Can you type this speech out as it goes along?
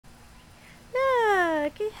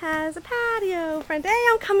has a patio. Front day,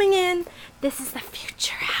 I'm coming in. This is the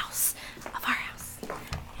future house of our house.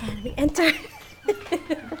 And we enter.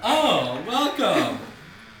 Oh, welcome.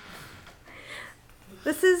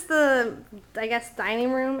 This is the, I guess,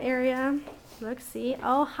 dining room area. Look, see.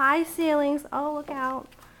 Oh, high ceilings. Oh, look out.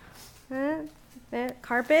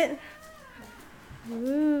 Carpet.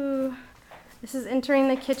 Ooh. This is entering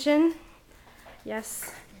the kitchen.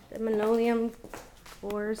 Yes, the linoleum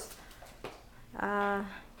floors.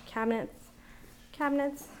 Cabinets,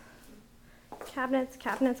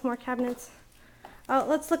 more cabinets. Oh,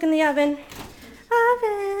 let's look in the oven.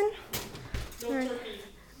 Oven. No turkey.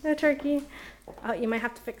 No turkey. Oh, you might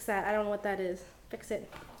have to fix that. I don't know what that is. Fix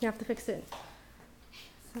it. You have to fix it.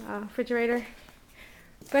 Refrigerator.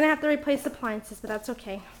 Gonna have to replace appliances, but that's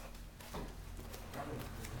okay.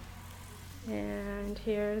 And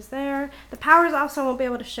here's there. The power's off, so I won't be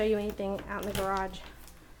able to show you anything out in the garage.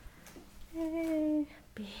 Yay.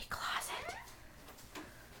 Big closet.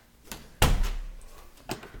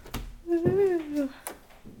 Ooh.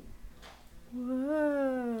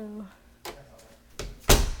 Whoa.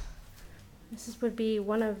 Would be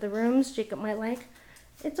one of the rooms Jacob might like.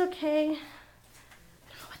 It's okay. I don't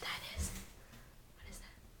know what that is. What is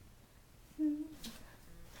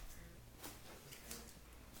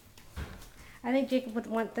that? I think Jacob would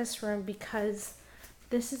want this room because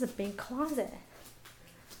this is a big closet.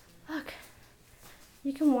 Look,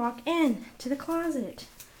 you can walk in to the closet,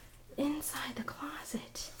 inside the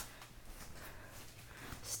closet.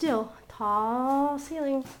 Still tall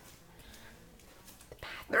ceilings. The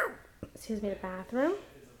bathroom. Excuse me, the bathroom.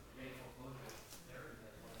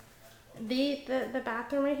 The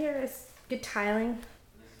bathroom right here is good tiling.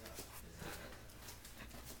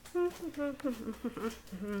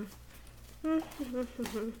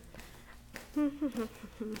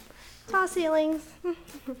 Tall ceilings.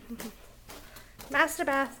 Master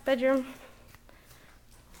bath, bedroom.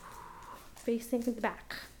 Facing the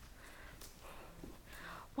back.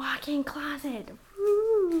 Walk-in closet.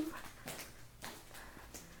 Woo.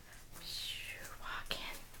 Walk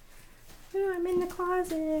in. Ooh, I'm in the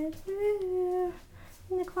closet. Ooh,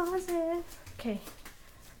 in the closet. Okay.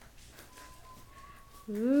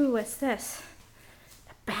 Ooh, what's this?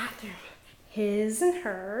 The bathroom. His and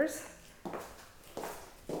hers.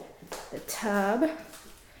 The tub.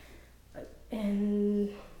 And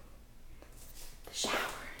the shower.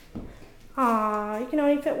 Aw, you can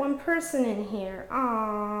only fit one person in here.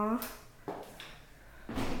 Aw.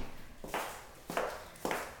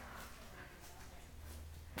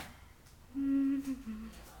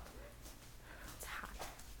 It's hot.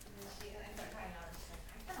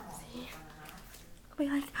 Be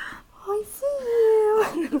like, oh, I see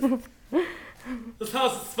you. This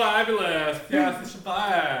house is fabulous. Yes, you should buy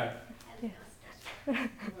it.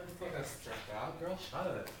 Fucking stressed out, girl. Shut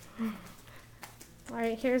it. All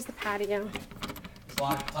right, here's the patio. It's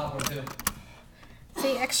locked. Top one too.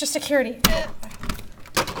 See, extra security.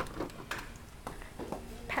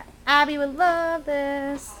 Abby would love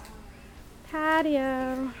this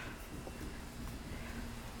patio.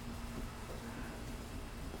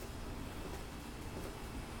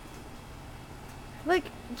 Look,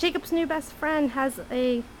 Jacob's new best friend has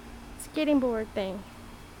a skating board thing.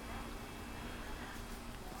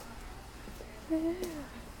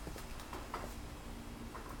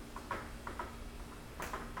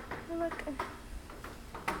 Look.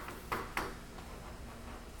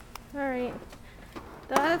 Alright.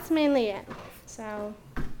 That's mainly it. So,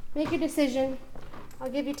 make your decision. I'll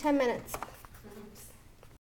give you 10 minutes.